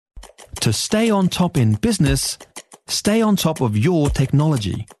To stay on top in business, stay on top of your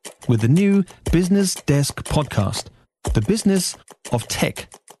technology with the new Business Desk podcast, The Business of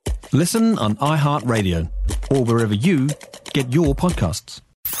Tech. Listen on iHeartRadio or wherever you get your podcasts.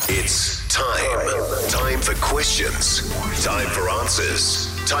 It's time. Time for questions. Time for answers.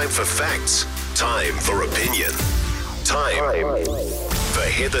 Time for facts. Time for opinion. Time for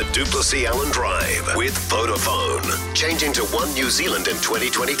Heather Duplessis Allen Drive with Vodafone. Changing to One New Zealand in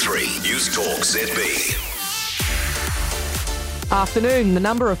 2023. News Talk ZB. Afternoon. The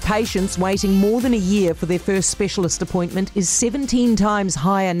number of patients waiting more than a year for their first specialist appointment is 17 times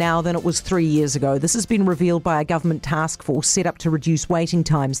higher now than it was 3 years ago. This has been revealed by a government task force set up to reduce waiting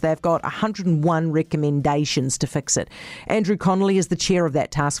times. They've got 101 recommendations to fix it. Andrew Connolly is the chair of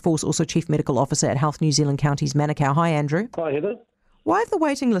that task force, also Chief Medical Officer at Health New Zealand Counties Manukau. Hi, Andrew. Hi, Heather. Why have the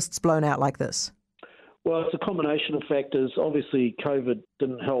waiting lists blown out like this? Well, it's a combination of factors. Obviously, COVID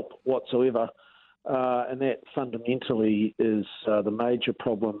didn't help whatsoever. And that fundamentally is the major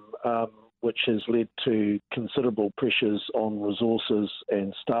problem, which has led to considerable pressures on resources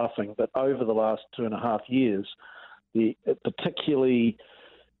and staffing. But over the last 2.5 years, particularly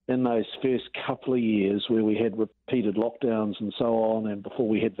in those first couple of years where we had repeated lockdowns and so on, and before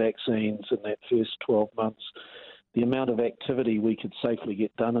we had vaccines in that first 12 months, the amount of activity we could safely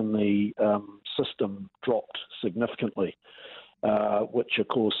get done in the system dropped significantly. Which, of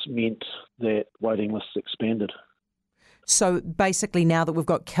course, meant that waiting lists expanded. So basically now that we've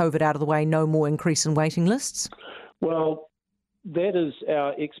got COVID out of the way, no more increase in waiting lists? Well, that is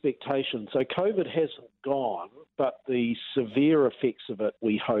our expectation. So COVID hasn't gone, but the severe effects of it,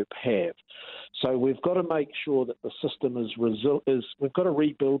 we hope, have. So we've got to make sure that the system we've got to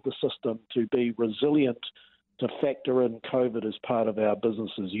rebuild the system to be resilient to factor in COVID as part of our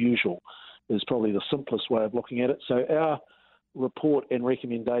business as usual, is probably the simplest way of looking at it. So our report and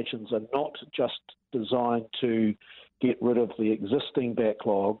recommendations are not just designed to get rid of the existing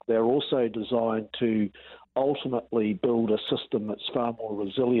backlog, they're also designed to ultimately build a system that's far more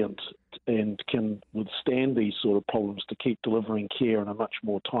resilient and can withstand these sort of problems to keep delivering care in a much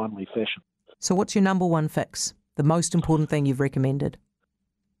more timely fashion. So what's your number one fix, the most important thing you've recommended?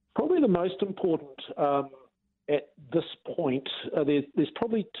 Probably the most important at this point, there's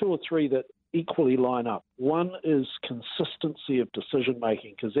probably two or three that equally line up. One is consistency of decision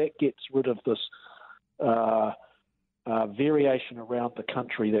making, because that gets rid of this variation around the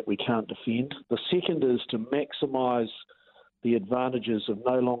country that we can't defend. The second is to maximise the advantages of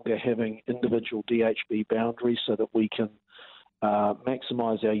no longer having individual DHB boundaries so that we can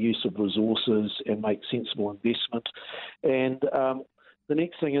maximise our use of resources and make sensible investment. And the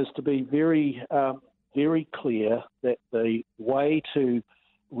next thing is to be very, very clear that the way to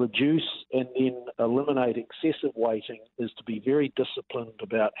reduce and then eliminate excessive waiting is to be very disciplined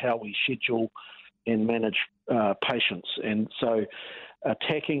about how we schedule and manage patients. And so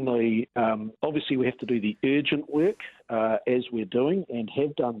attacking obviously we have to do the urgent work as we're doing and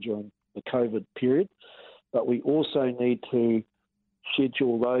have done during the COVID period, but we also need to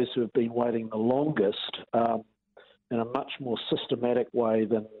schedule those who have been waiting the longest in a much more systematic way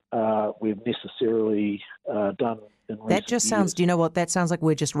than we've necessarily done. That just sounds, do you know what, that sounds like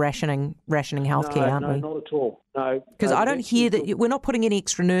we're just rationing healthcare, aren't we? No, not at all. No. Because I don't hear that we're not putting any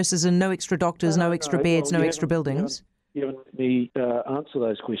extra nurses in, no extra doctors, no extra beds, no extra buildings. You haven't let me answer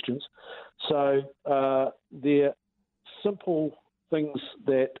those questions. So they're simple things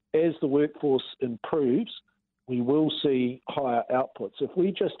that as the workforce improves, we will see higher outputs. If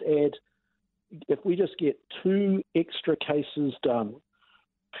we just get 2 extra cases done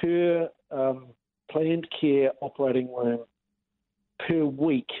per planned care operating room per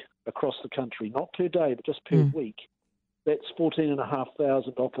week across the country, not per day, but just per week, that's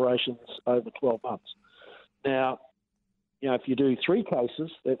 14,500 operations over 12 months. Now, if you do 3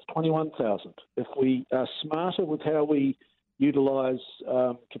 cases, that's 21,000. If we are smarter with how we utilise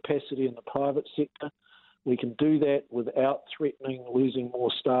capacity in the private sector, we can do that without threatening losing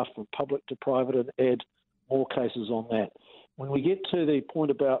more staff from public to private and add more cases on that. When we get to the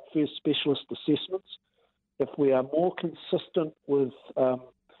point about first specialist assessments, if we are more consistent with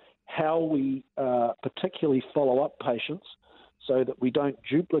how we particularly follow up patients so that we don't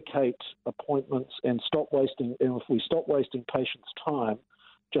duplicate appointments and if we stop wasting patients' time,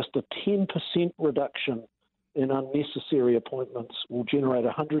 just a 10% reduction in unnecessary appointments will generate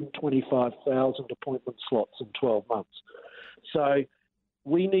 125,000 appointment slots in 12 months. So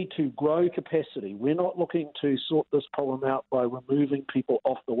we need to grow capacity. We're not looking to sort this problem out by removing people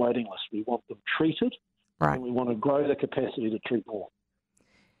off the waiting list. We want them treated, and we want to grow the capacity to treat more.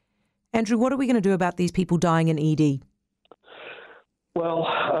 Andrew, what are we going to do about these people dying in ED?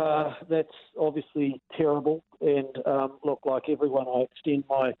 Well, that's obviously terrible. And look, like everyone, I extend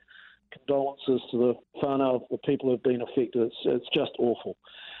my condolences to the whānau of the people who have been affected. It's just awful.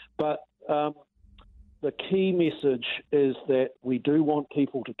 But the key message is that we do want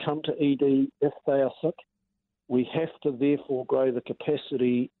people to come to ED if they are sick. We have to therefore grow the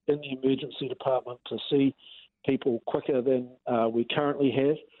capacity in the emergency department to see people quicker than we currently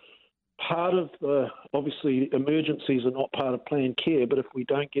have. Part of obviously, emergencies are not part of planned care, but if we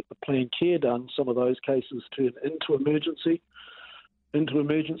don't get the planned care done, some of those cases turn into emergency,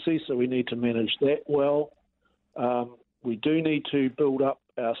 so we need to manage that well. We do need to build up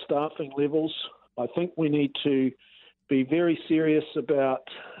our staffing levels. I think we need to be very serious about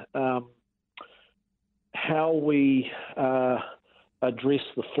how we address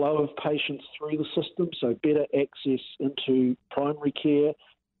the flow of patients through the system, so better access into primary care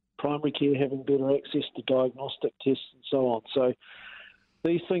having better access to diagnostic tests and so on. So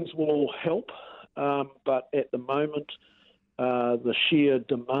these things will all help, but at the moment, the sheer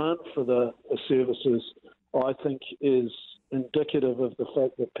demand for the services, I think, is indicative of the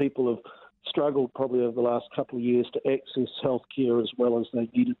fact that people have struggled probably over the last couple of years to access healthcare as well as they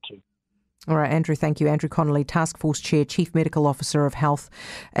needed to. All right, Andrew, thank you. Andrew Connolly, Task Force Chair, Chief Medical Officer of Health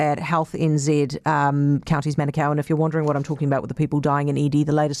at Health NZ, Counties Manukau. And if you're wondering what I'm talking about with the people dying in ED,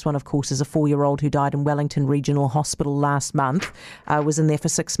 the latest one, of course, is a 4-year-old who died in Wellington Regional Hospital last month. Was in there for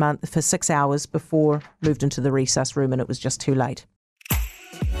 6 hours before moved into the resus room, and it was just too late.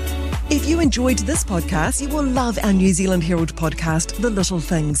 If you enjoyed this podcast, you will love our New Zealand Herald podcast, The Little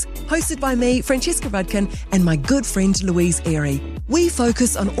Things, hosted by me, Francesca Rudkin, and my good friend Louise Airy. We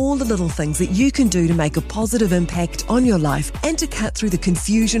focus on all the little things that you can do to make a positive impact on your life and to cut through the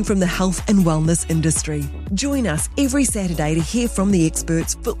confusion from the health and wellness industry. Join us every Saturday to hear from the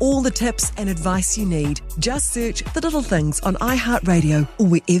experts for all the tips and advice you need. Just search The Little Things on iHeartRadio or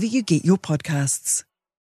wherever you get your podcasts.